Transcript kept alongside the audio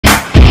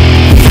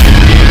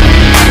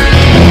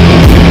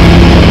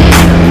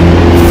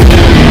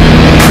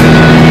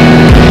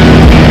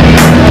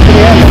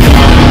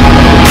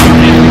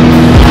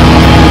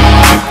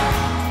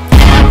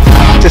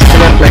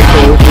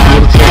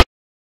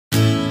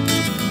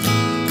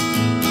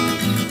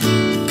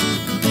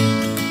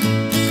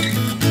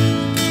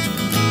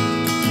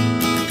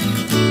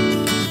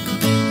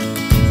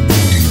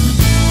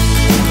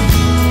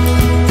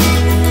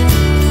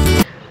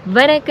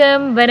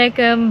வணக்கம்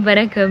வணக்கம்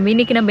வணக்கம்.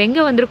 இன்னைக்கு நம்ம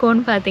எங்கே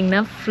வந்திருக்கோம்னு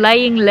பார்த்தீங்கன்னா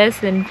ஃப்ளையிங்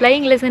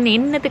லெசன்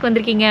என்னத்துக்கு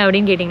வந்திருக்கீங்க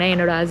அப்படின்னு கேட்டிங்கன்னா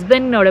என்னோட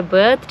ஹஸ்பண்டோட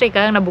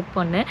பர்த்டேக்காக நான் புக்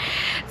பண்ணேன்.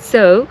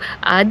 ஸோ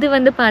அது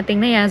வந்து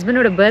பார்த்திங்கன்னா என்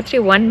ஹஸ்பண்டோட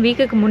பர்த்டே 1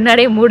 வீக்குக்கு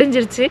முன்னாடியே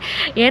முடிஞ்சிருச்சு.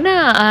 ஏன்னா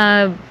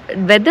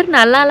வெதர்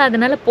நல்லா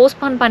இல்லாதனால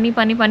போஸ்ட்பான்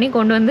பண்ணி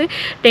கொண்டு வந்து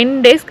 10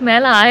 டேஸ்க்கு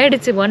மேலே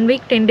ஆயிடுச்சு. 1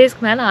 வீக் 10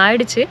 டேஸ்க்கு மேலே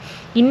ஆயிடுச்சு.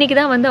 இன்றைக்கி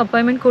தான் வந்து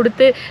அப்பாயின்மெண்ட்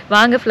கொடுத்து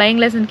வாங்க ஃப்ளையிங்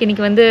லெசனுக்கு.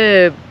 இன்றைக்கி வந்து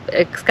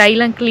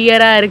ஸ்கைலாம்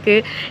கிளியராக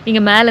இருக்குது,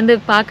 நீங்கள் மேலேருந்து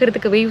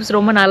பார்க்குறதுக்கு வியூஸ்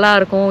ரொம்ப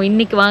நல்லாயிருக்கும்.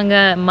 இன்றைக்கி வாங்க,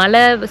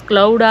 மழை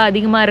க்ளவுடாக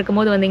அதிகமாக இருக்கும்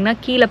போது வந்திங்கன்னா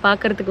கீழே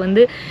பார்க்குறதுக்கு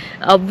வந்து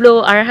அவ்வளோ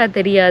அழகாக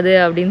தெரியாது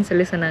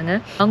அப்படின்னு சொன்னாங்க.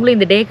 அவங்களும்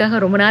இந்த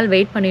டேக்காக ரொம்ப நாள்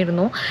வெயிட்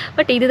பண்ணியிருந்தோம்.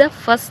 பட் இதுதான்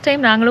ஃபஸ்ட்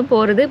டைம் நாங்களும்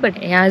போகிறது. பட்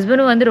என்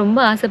ஹஸ்பண்டும் வந்து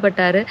ரொம்ப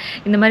ஆசைப்பட்டார்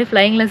இந்த மாதிரி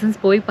ஃப்ளையிங்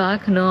லெசன்ஸ் போய்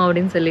பார்க்கணும்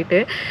அப்படின்னு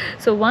சொல்லிட்டு.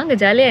 ஸோ வாங்க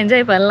ஜாலியாக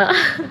என்ஜாய் பண்ணலாம்.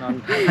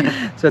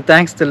 ஸோ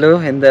தேங்க்ஸ் டு லூ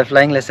இந்த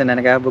ஃப்ளையிங் லெசன்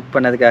எனக்காக புக்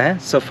பண்ணதுக்காக.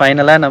 ஸோ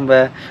ஃபைனலாக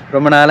நம்ம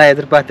ரொம்ப நாளாக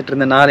எதிர்பார்த்துட்டு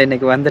இருந்த நாள்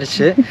இன்றைக்கி வந்துருச்சு.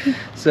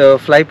 ஸோ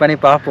ஃப்ளை பண்ணி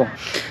பார்ப்போம்.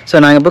 ஸோ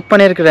நாங்கள் புக்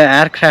பண்ணியிருக்கிற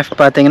ஏர்க்ராஃப்ட்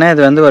பார்த்தீங்கன்னா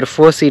இது வந்து ஒரு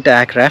 4 சீட்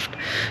ஏர்க்ராஃப்ட்.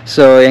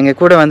 ஸோ எங்கள்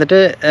கூட வந்துட்டு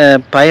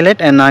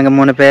பைலட் அண்ட் நாங்கள்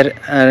 3 பேர்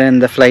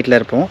இந்த ஃப்ளைட்டில்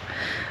இருப்போம்.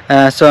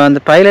 ஸோ அந்த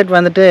பைலட்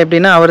வந்துட்டு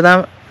எப்படின்னா அவர்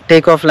தான்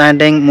take off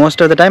landing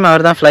most of the time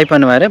அவர் தான் ஃப்ளை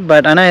பண்ணுவார்.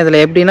 பட் ஆனால் இதில்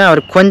எப்படின்னா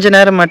அவர் கொஞ்ச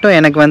நேரம் மட்டும்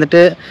எனக்கு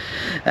வந்துட்டு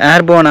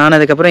ஏர்போர்ன்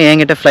ஆனதுக்கப்புறம்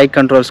என்கிட்ட ஃப்ளைட்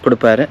கண்ட்ரோல்ஸ்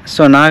கொடுப்பாரு.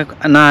 ஸோ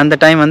நான் அந்த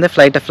டைம் வந்து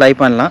ஃப்ளைட்டை ஃப்ளை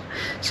பண்ணலாம்.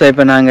 ஸோ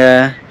இப்போ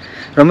நாங்கள்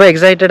ரொம்ப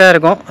எக்ஸைட்டடாக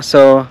இருக்கோம்.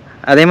 ஸோ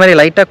அதே மாதிரி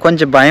லைட்டாக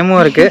கொஞ்சம் பயமும்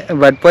இருக்குது.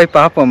 பட் போய்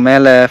பார்ப்போம்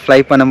மேலே ஃப்ளை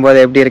பண்ணும்போது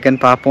எப்படி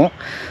இருக்குன்னு பார்ப்போம்.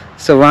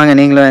 ஸோ வாங்க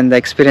நீங்களும் இந்த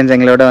எக்ஸ்பீரியன்ஸ்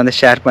எங்களோட வந்து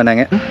ஷேர்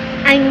பண்ணுங்க.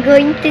 I'm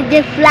going to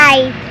the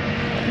flight.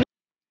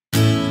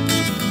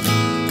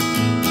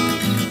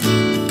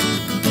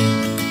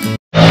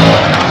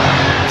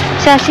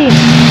 Shashi.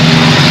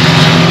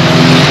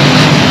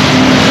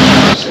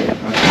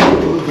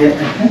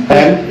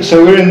 So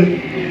we're in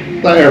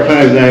that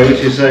aeroplane over there,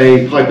 which is a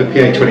Piper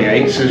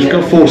PA-28. So it's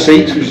got 4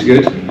 seats, which is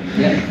good.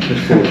 Yeah.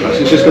 There's 4 of us.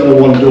 It's just got the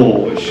one door,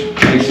 which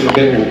makes it a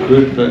bit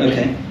awkward. But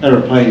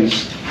aeroplanes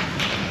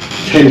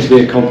tend to be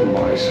a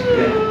compromise.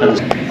 Yeah.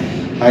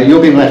 And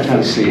you'll be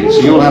left-hand seated, so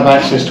you'll have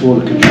access to all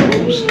the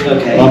controls.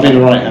 Okay. I'll be in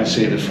the right-hand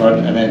seat at the front,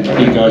 and then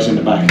you guys in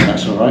the back, if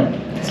that's all right.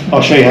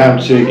 I'll show you how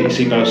to get your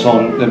seatbelts on.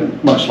 They're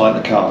much like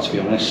the car, to be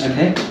honest.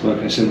 Okay. Work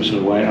in a similar sort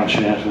of way. I'll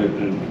show you how to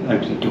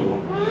open the door.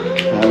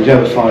 We do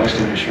have a fire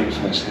extinguisher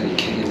first. You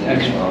kick in there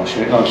as well.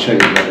 I'll show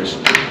you those.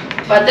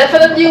 But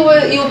definitely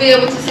you'll be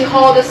able to see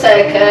all the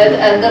circuit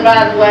and the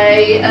runway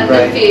and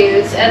the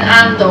fields and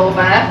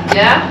Andover.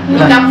 Yeah.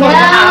 Look up for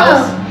the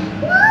house.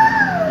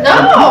 No.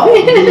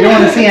 You don't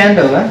want to see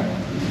Andover?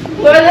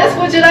 What else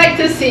would you like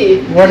to see?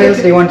 What else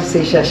do you want to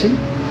see, Shashi?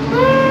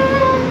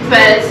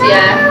 First,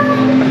 yeah.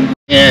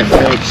 Yeah,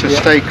 so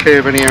stay clear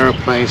of any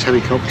aeroplanes,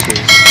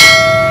 helicopters,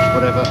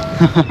 whatever.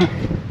 I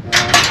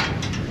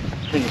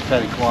think it's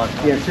fairly quiet.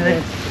 Yeah, so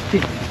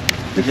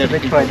it's a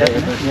bit quiet,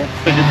 isn't it? Yeah.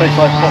 They did make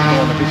like proper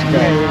on a busy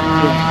day.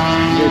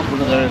 It's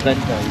one of their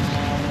event days.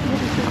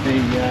 It could be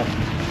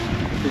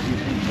busy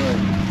through.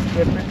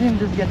 Yeah, but then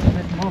this gets a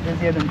bit more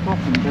busier than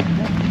Thruxton, doesn't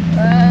it?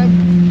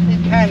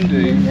 It can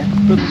do,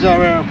 but this is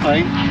our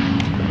aeroplane.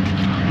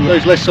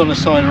 Those lists on the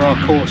sign are our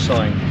call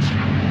sign.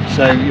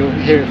 So you'll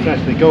hear it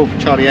flashing, Golf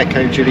Charlie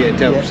Echo Juliet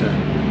Delta. Yeah.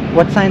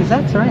 What sign is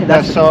that? Sorry,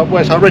 That's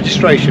our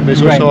registration, but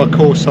it's also our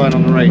call sign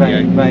on the radio.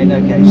 Right,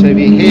 okay. So if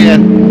you hear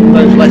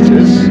those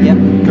letters,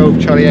 Golf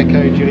Charlie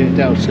Echo Juliet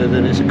Delta,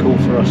 then it's a call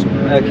for us on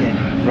the radio. Okay,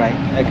 right,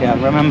 okay,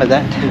 I'll remember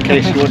that. In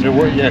case you wonder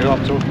who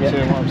I'm talking to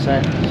and what I'm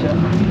saying. Sure.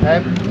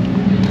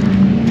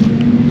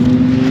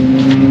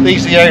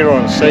 These are the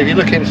ailerons, so if you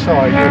look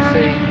inside, you'll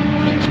see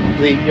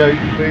the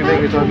yoke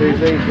moving as I move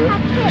these. Look.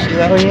 See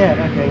that? Oh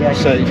yeah, okay, yeah.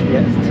 So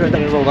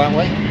Yeah. roll that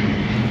way.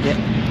 Yeah.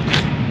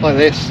 Like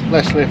this,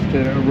 less lift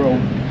and it'll roll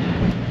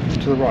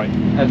to the right.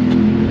 Okay.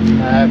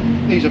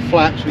 These are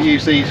flaps. We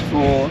use these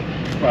for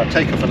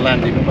takeoff and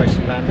landing, but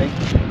mostly landing.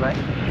 Right.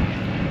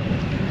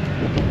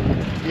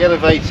 The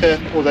elevator,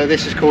 although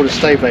this is called a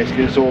stabilizer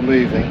because it's all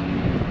moving.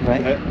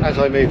 Right. As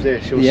I move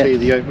this, you'll see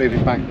the yoke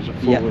moving backwards and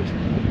forward.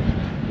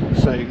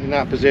 So in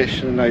that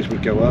position, the nose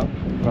would go up.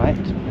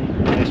 Right.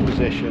 In this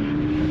position,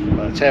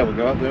 the tail will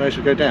go up, the nose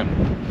will go down.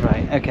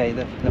 Right. Okay.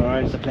 The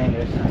plane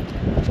goes down.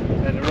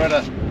 And the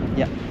rudder.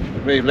 Yeah.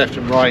 Move left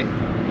and right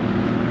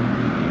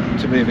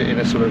to move it in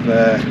a sort of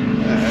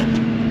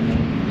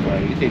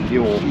way in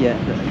yaw. Yeah.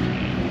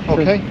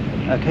 Okay.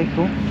 Okay.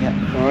 Cool. Yeah.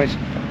 All right.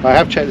 I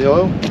have checked the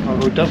oil. I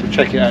will double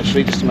check it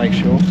actually just to make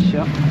sure.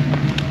 Sure.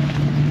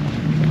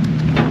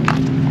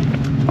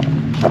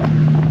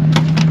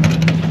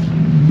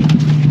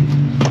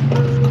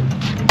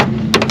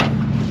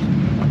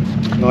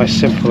 Nice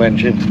simple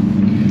engine.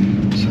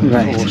 So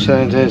 4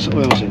 cylinders,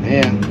 oil's in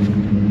here.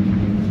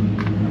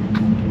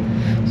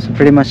 So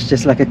pretty much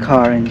just like a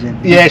car engine.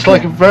 Yeah, it's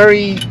like a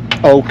very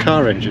old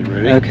car engine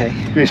really. Okay.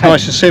 It's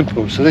nice and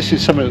simple. So this is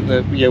something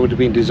that would have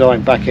been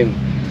designed back in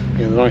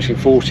the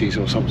 1940s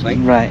or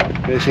something. Right.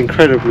 But it's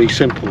incredibly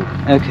simple.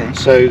 Okay.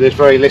 So there's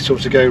very little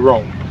to go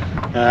wrong.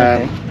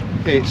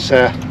 It's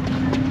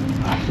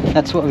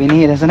that's what we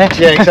need, isn't it?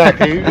 yeah,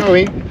 exactly. I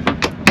mean,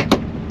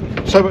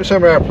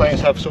 some airplanes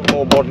have sort of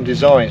more modern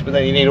designs, but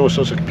then you need all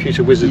sorts of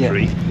computer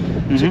wizardry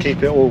to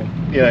keep it all,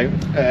 you know,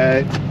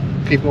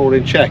 keep it all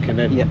in check, and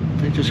then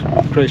it just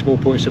creates more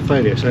points of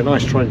failure. So a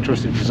nice tried and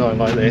trusted design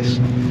like this.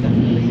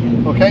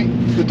 Okay,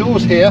 the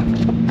door's here.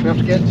 We have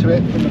to get to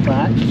it from the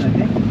back.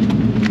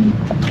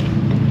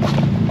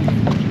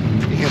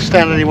 You can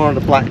stand anywhere on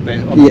the black bit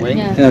on the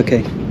wing.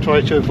 Okay.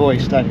 Try to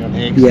avoid standing on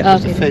here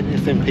because it's a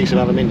thin piece of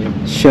aluminium.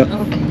 Sure.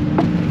 Okay.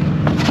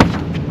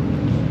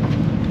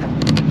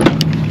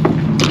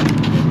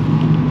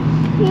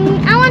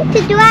 I want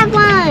to drive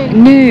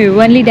one.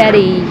 No, only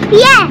daddy.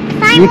 Yes,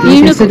 I You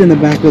want. can sit in the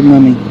back with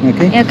Mummy,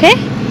 okay? Okay?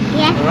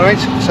 Yes. Alright,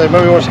 so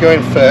Mummy wants to go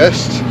in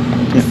first.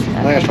 I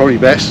think that's probably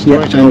best. Yeah.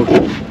 Right,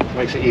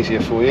 makes it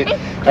easier for you.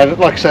 And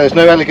like I say, there's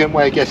no elegant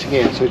way of getting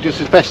in, so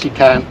just as best you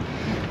can.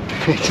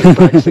 To the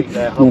back seat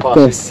there. I'll Of pass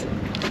course.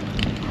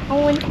 I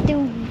want to.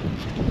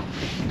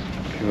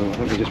 Cool.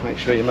 Let me just make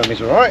sure your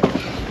Mummy's alright.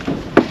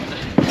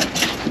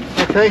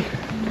 Okay.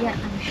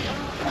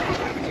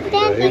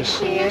 Those,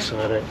 so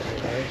I don't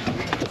take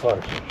those. The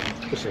fire.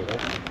 Just see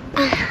that.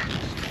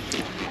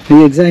 Are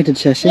you excited,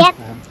 Shashi? Yep.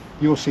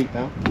 Your seat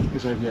belt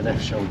is over your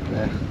left shoulder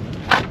there.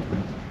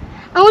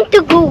 I want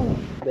to go.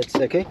 That's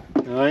okay.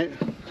 Alright.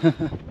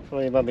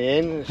 Follow your Mummy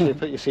in, so you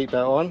put your seat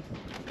belt on.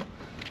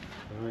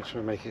 Alright, try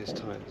and make it as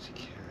tight as you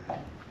can.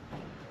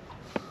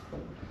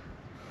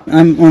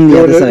 I'm on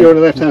the other side. You're on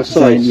the left hand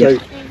side, yeah. so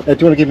do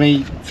you want to give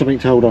me something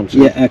to hold on to?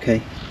 Yeah,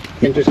 okay.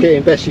 And just get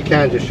in best you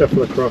can, just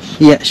shuffle across.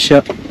 Yeah,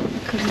 sure.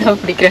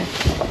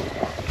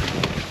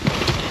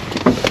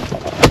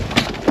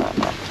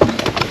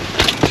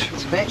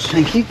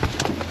 Thank you.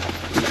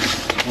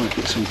 Might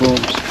get some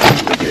bombs.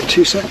 Get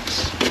 2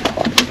 seconds.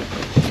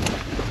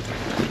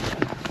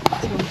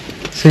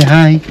 Say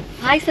hi.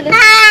 Hi, Salim.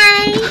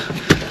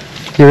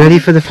 Hi. You ready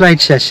for the flight,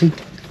 Shashi?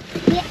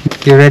 Yeah.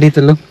 You ready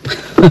to look?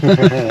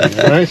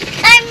 Alright.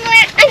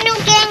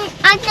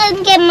 I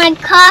can get my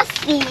car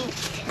seat.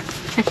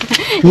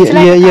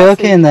 You're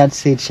okay in that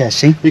seat,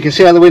 Shashi? You can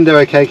see out the window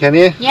okay, can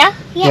you? Yeah?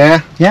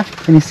 Yeah. Yeah?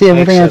 Can you see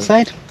everything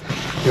Excellent.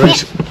 outside? You're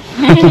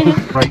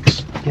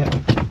brakes. Yeah.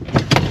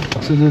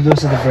 So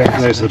those are the brakes.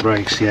 Those are the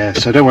brakes, yeah.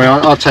 So don't worry,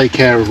 I'll take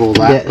care of all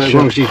that. Yeah, but as sure.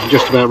 long as you can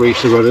just about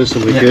reach the rudders,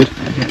 then we're good.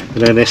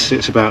 And then this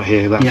sits about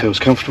here, that feels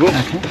comfortable.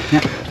 Okay.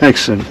 Yeah.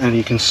 Excellent. And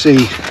you can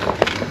see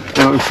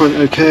out in front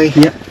okay?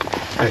 Yeah.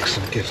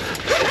 Excellent, good.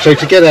 So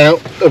to get out,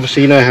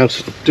 obviously you know how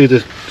to do the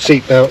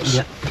seat belts.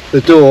 Yeah.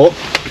 The door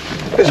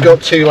has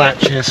got 2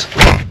 latches.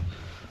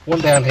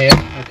 One down here,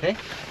 Okay.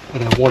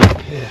 and then one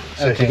up here.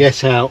 So to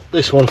get out,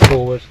 this one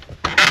forward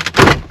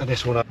and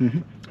this one up,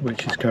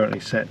 which is currently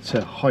set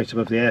to height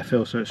above the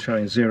airfield, so it's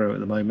showing 0 at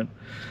the moment.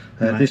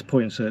 This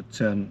points at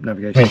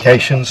navigation.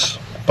 Communications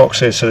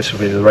boxes, so this will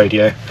be the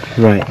radio.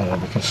 Right. And then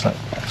we can select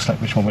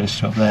which one we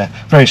listen to up there.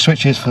 Various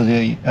switches for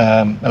the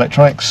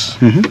electronics.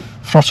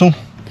 Throttle.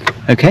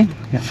 Okay.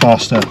 Yeah.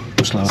 Faster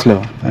or slower.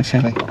 Slower.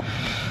 Basically.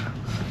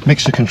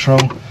 Mixture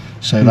control.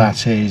 So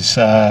that is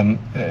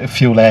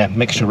fuel air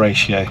mixture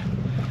ratio.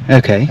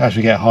 Okay. As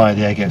we get higher,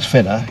 the air gets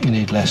thinner. You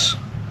need less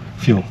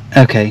fuel.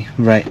 Okay.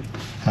 Right.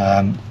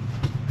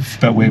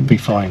 But we'll be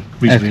fine,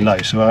 reasonably low,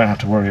 so I don't have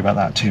to worry about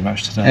that too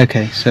much today.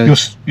 Okay. So.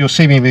 You'll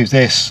see me move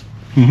this.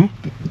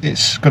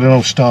 It's got an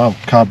old style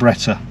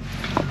carburettor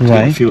to get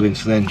Right. fuel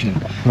into the engine.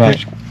 Right.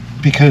 Which,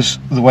 because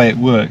of the way it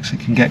works,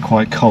 it can get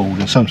quite cold,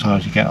 and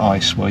sometimes you get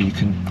ice where you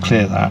can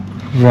clear that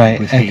Right.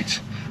 with heat.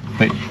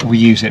 But we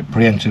use it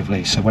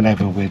preemptively, so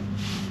whenever we're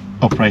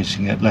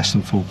operating at less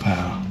than full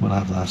power, we'll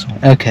have that on.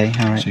 Okay.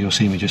 All right. So you'll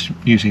see me just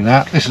using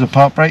that. This is a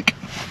park brake.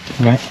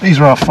 Right. These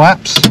are our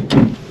flaps.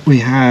 We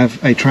have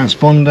a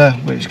transponder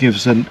which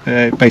gives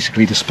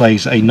basically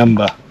displays a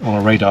number on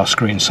a radar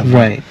screen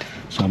somewhere. Right.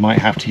 So I might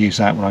have to use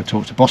that when I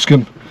talk to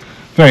Boscombe.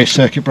 Various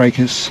circuit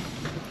breakers.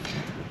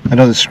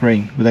 Another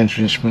screen with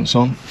entry instruments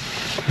on.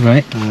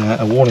 Right.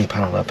 A warning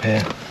panel up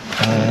here.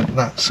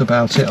 That's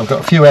about it. I've got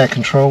a few air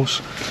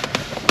controls.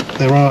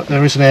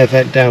 There is an air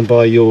vent down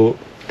by your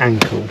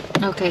ankle.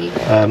 Okay.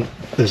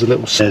 There's a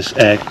little says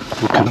air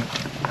will come.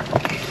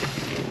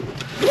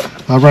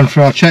 I'll run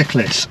through our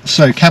checklist.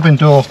 So cabin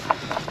door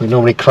we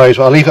normally close,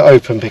 but I'll leave it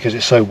open because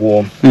it's so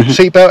warm.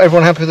 Seatbelt,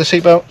 everyone happy with the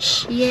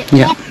seatbelts? Yeah.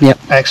 Yeah. Yeah.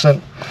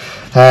 Excellent.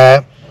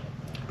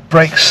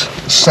 Brakes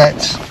set,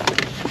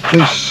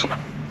 loose.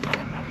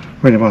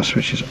 Radio bar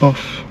switch is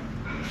off.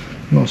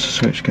 Master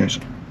switch goes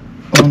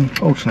on.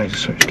 Alternator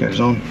switch goes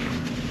on.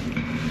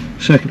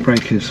 Circuit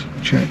breakers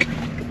check.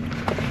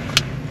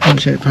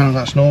 Indicator panel,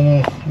 that's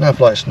normal. Nav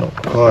lights not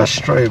required.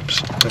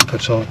 Strobes been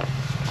put on.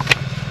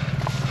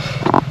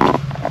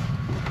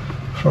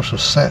 Throttle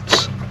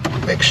sets.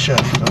 Mixture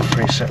for the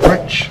preset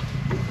rich.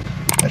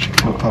 Electric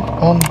fuel pump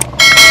on.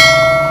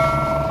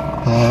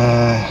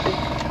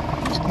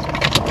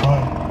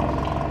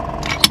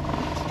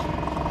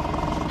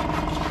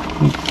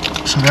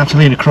 So I have to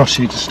lean across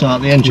you to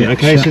start the engine. Yeah,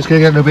 Okay, sure. so it's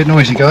going to get a little bit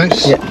noisy,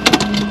 guys. Yeah.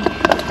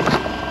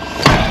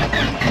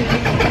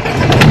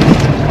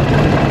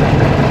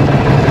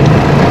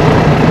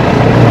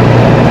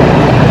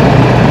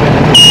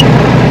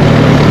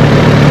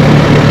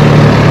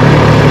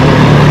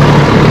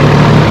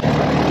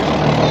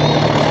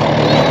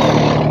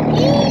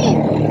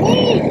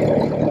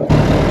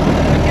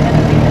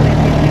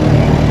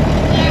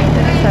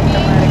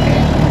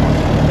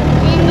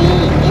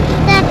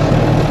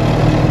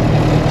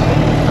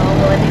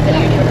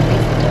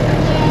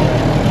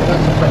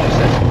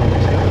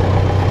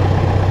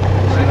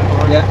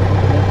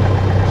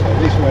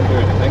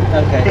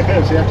 Okay.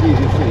 So you have to use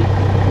your feet.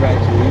 Right.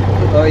 So you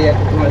put Oh yeah.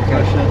 right Okay.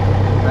 pressure,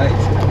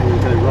 Right. and you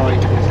go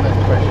right, and it's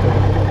left pressure,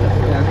 left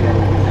foot. Okay.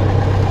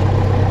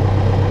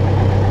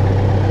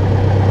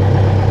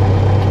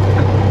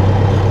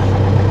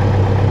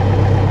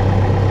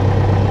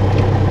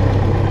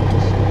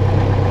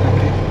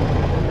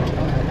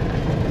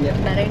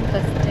 Naren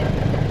first time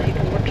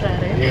flight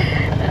ஓட்டுறாரு.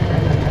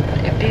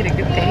 எப்படி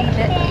இருக்கு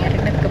தெரியல,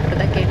 இறங்கினதுக்கு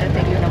அப்புறம் தான் கேட்டால்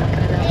தெரியும்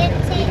நமக்கு அது அவங்க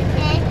experience.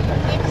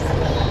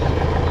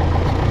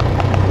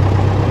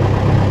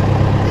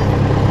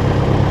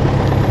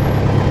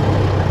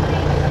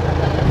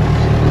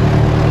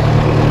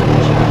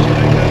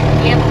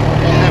 Yep.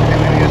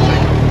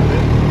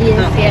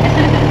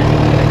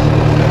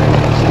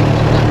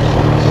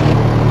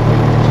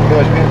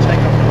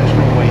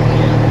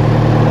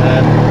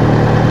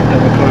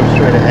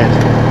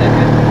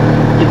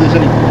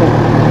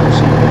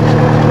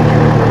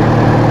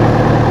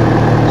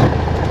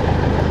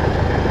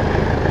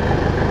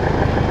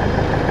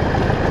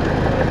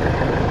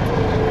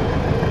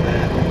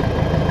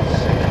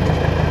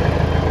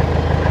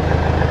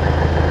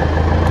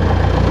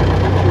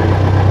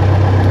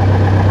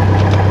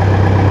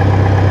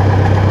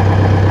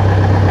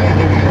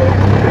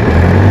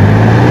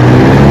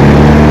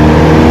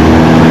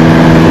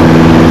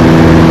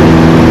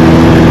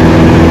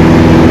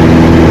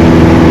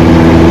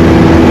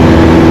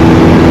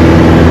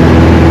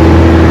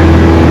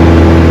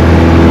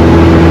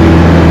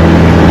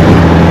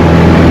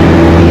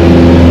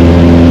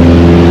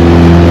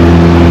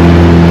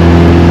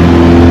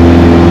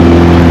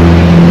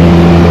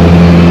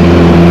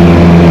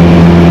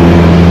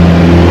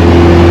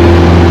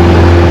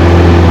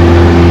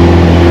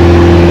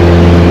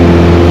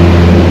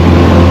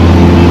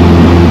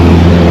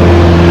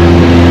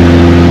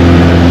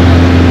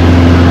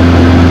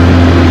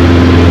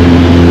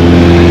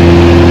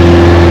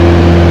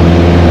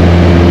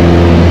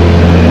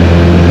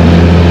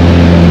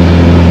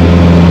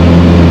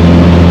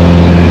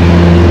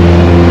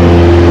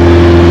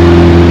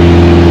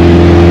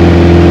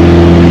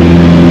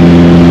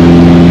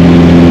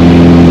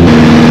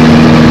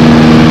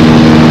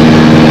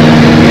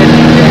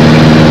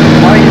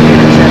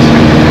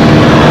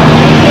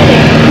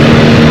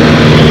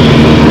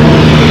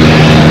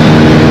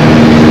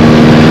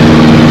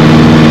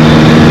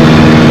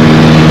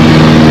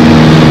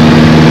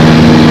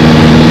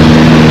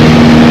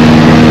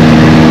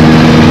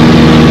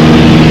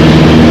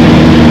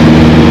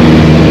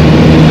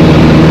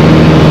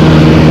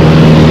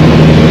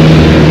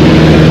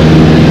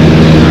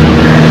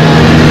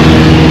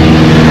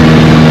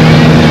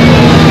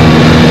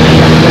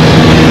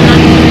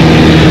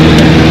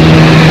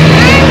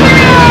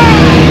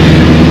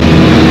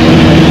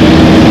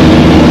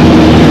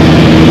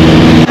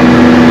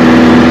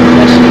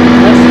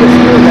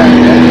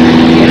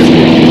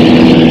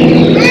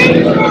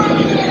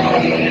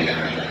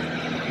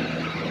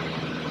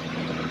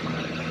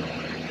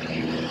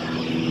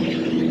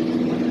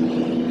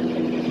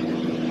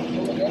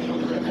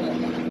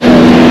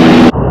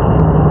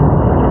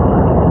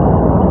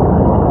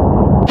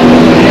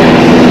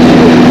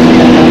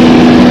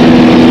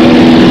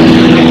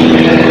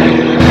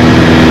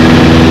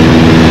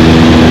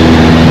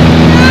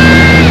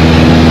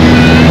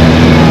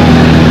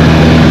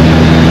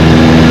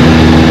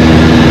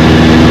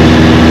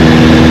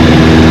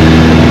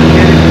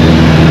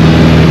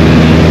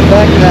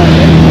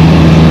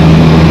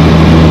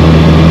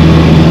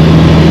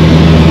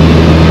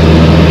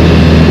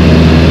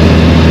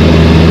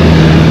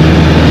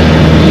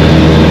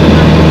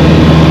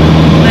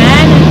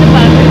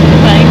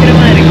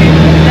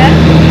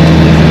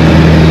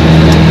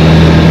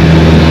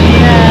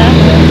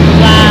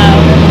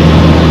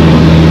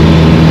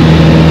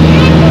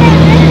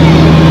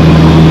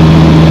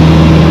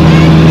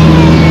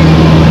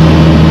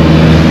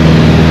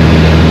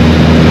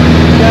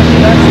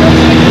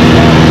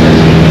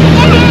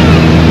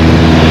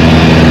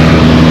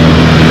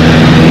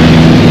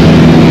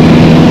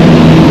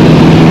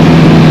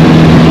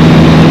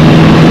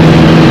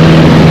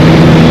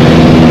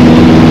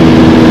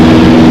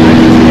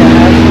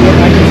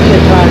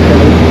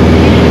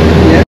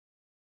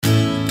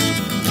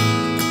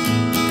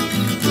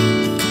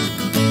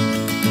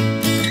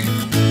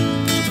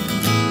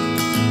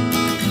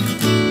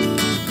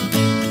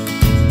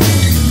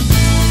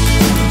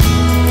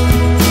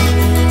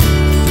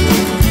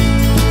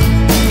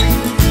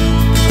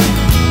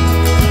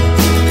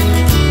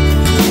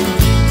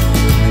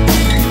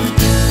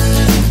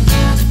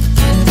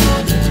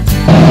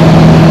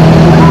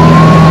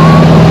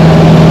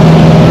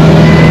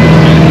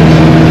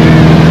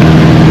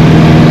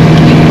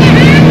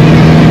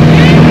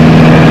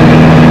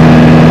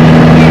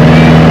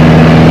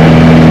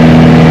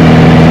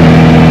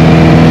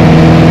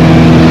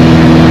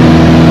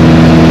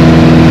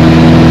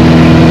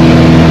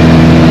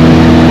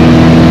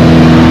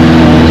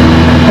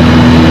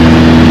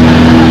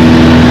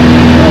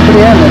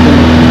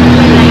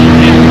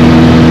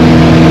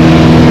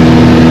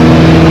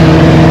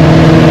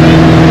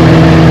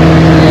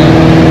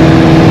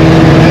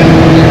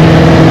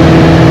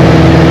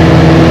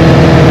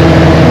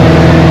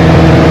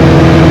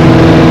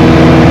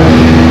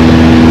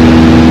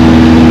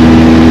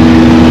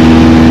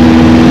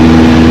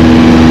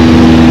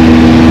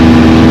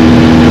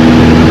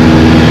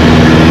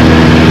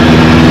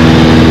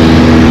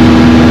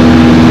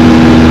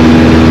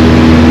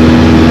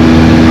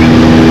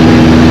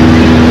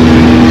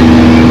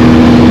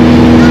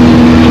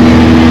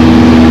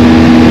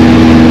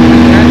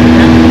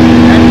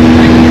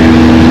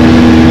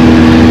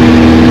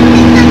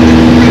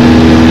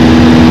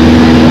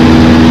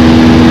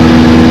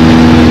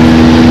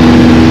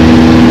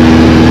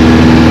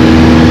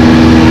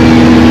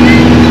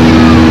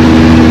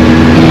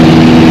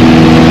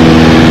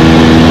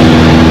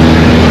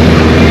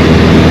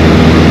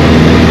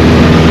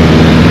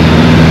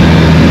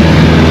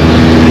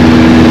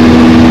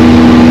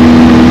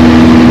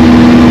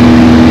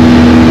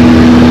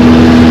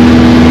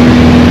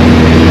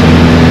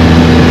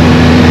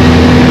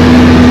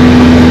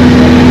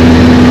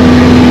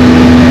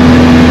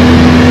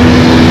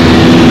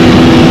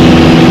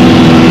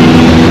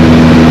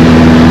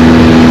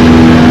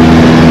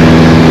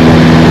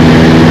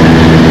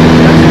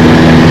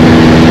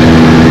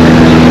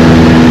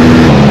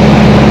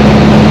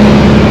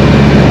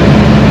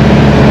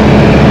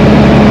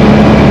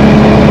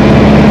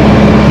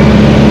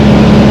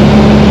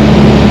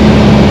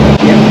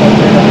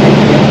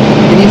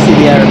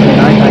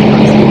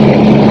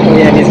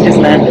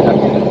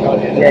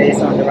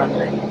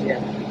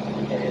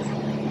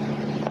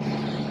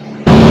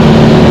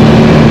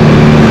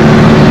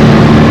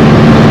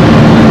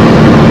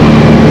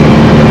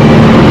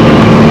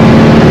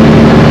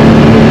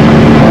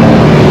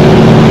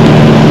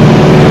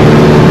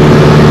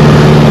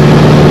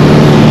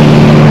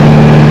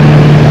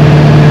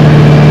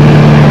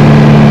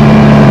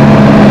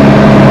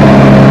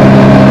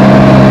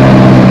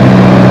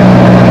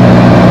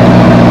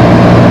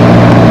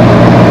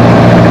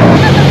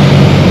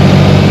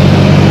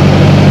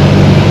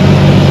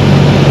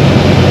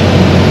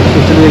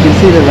 can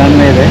see the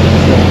runway there.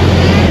 So,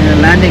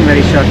 we're landing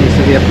very shortly, so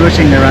we're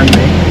approaching the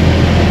runway.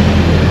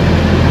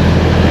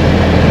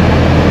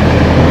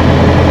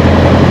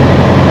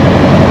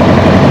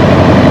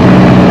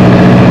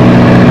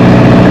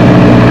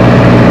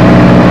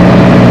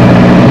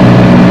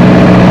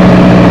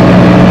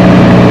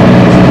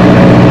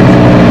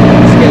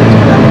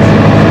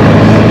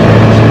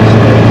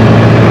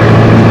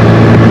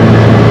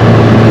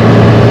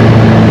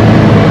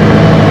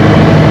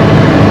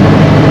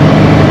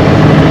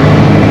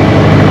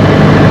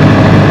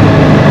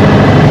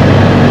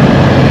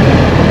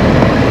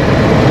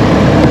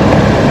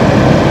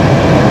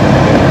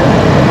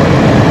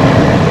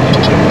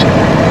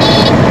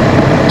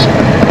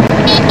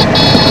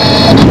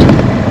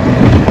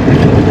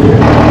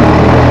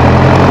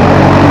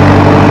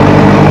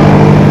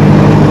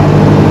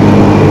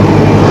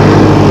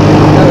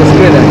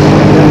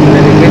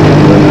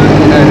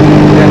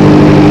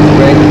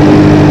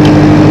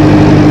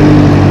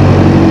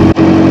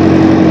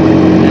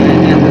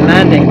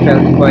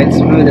 Quite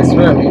smooth as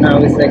well, you know, I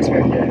was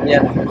expecting.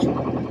 Yeah,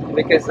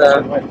 because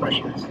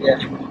yeah,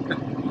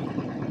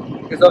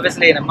 because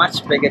obviously in a much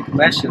bigger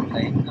commercial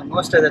plane,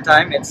 most of the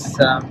time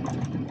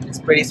it's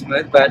pretty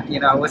smooth, but you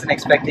know, I wasn't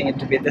expecting it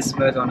to be this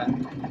smooth on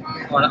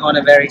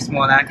a very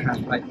small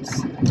aircraft like this.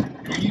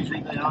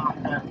 Usually they are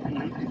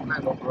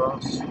land on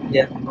grass.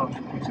 Yeah,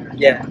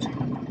 yeah,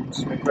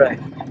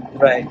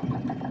 right.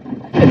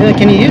 And then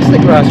can you use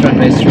the grass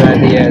runways throughout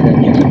the year then?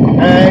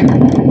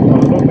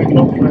 We can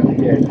opt around the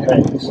year, it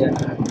depends. Yeah.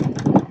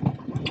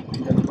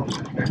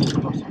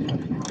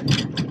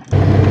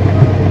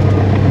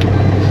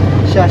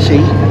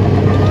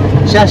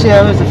 Shashi,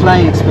 how was the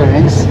flying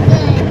experience?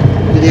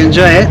 Good. Did you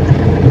enjoy it?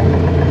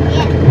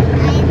 Yeah,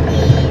 I did.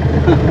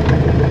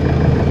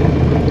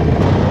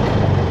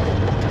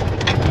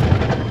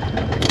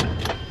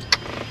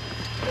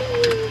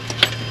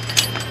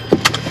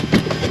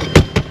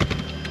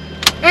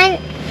 And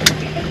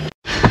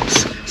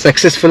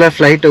Successful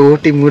flight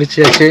ஓட்டி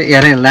முடிச்சாச்சு,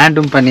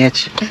 லேண்டும்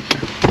பண்ணியாச்சு.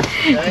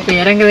 இப்போ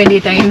இறங்க வேண்டிய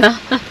time தான்.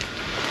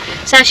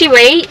 Shashi,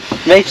 wait.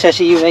 Wait,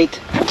 Shashi, you wait.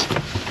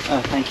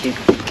 Oh, thank you.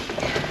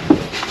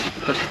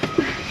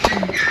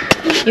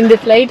 இந்த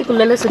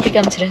ஃப்ளைட்டுக்குள்ள சுத்தி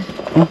காமிச்சிரேன்.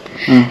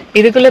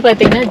 இதுக்குள்ள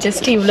பாத்தீங்கன்னா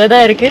ஜஸ்ட்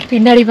இவ்வளவுதான் இருக்கு.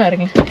 பின்னாடி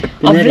பாருங்க.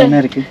 பின்னாடி என்ன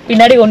இருக்கு?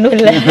 பின்னாடி ஒண்ணும்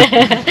இல்ல.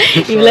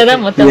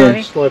 இவ்வளவுதான்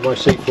மொத்தமாவே. Slide my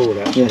seat forward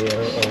actually.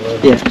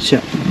 Yeah,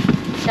 sure.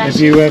 If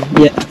you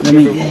Yeah, let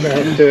me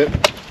do it.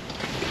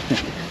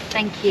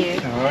 Thank you.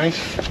 All right.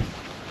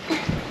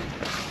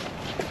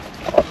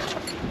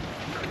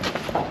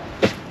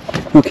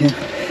 Okay.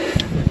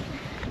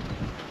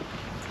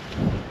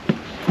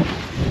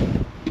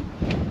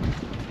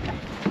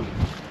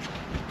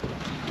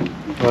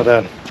 Well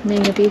done.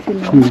 நீங்க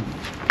பேசலாம்.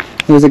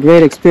 It was a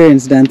great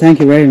experience, Dan. Thank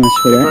you very much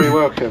for You're that. very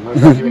welcome. I'm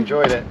glad you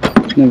enjoyed it.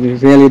 No, we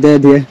really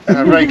did, yeah.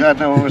 I'm very glad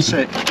no one was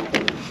sick.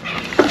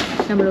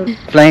 நம்மளோட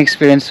flying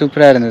experience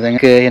சூப்பராக இருந்தது.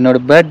 எனக்கு என்னோட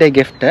birthday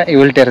gift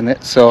இவள்கிட்ட இருந்து.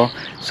 So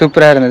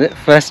சூப்பராக இருந்தது.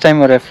 First time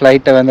ஒரு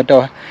ஃப்ளைட்டை வந்துட்டு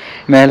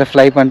மேலே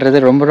ஃப்ளை பண்ணுறது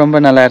ரொம்ப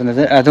நல்லா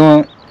இருந்தது.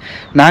 அதுவும்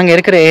நாங்கள்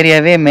இருக்கிற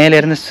ஏரியாவே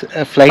மேலேருந்து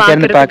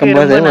ஃப்ளைட்லேருந்து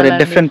பார்க்கும்போது ஒரு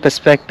டிஃப்ரெண்ட்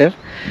பெர்ஸ்பெக்டிவ்,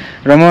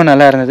 ரொம்பவும்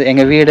நல்லா இருந்தது.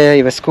 எங்கள் வீடு,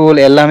 இவ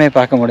ஸ்கூல் எல்லாமே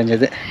பார்க்க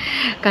முடிஞ்சது.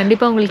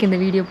 கண்டிப்பாக உங்களுக்கு இந்த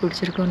வீடியோ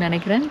பிடிச்சிருக்கும்னு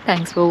நினைக்கிறேன்.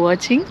 தேங்க்ஸ் ஃபார்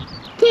வாட்சிங்.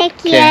 take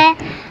care.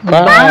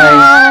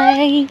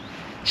 Bye.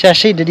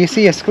 Shashi, did you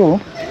see your school?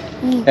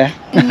 Yeah.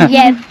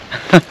 Yes.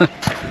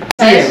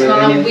 It's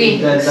gonna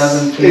win.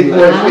 Okay.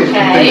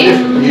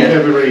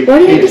 What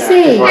did you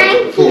say? You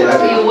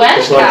went.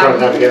 It's like trying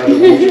to navigate under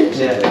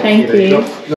water. Thank you.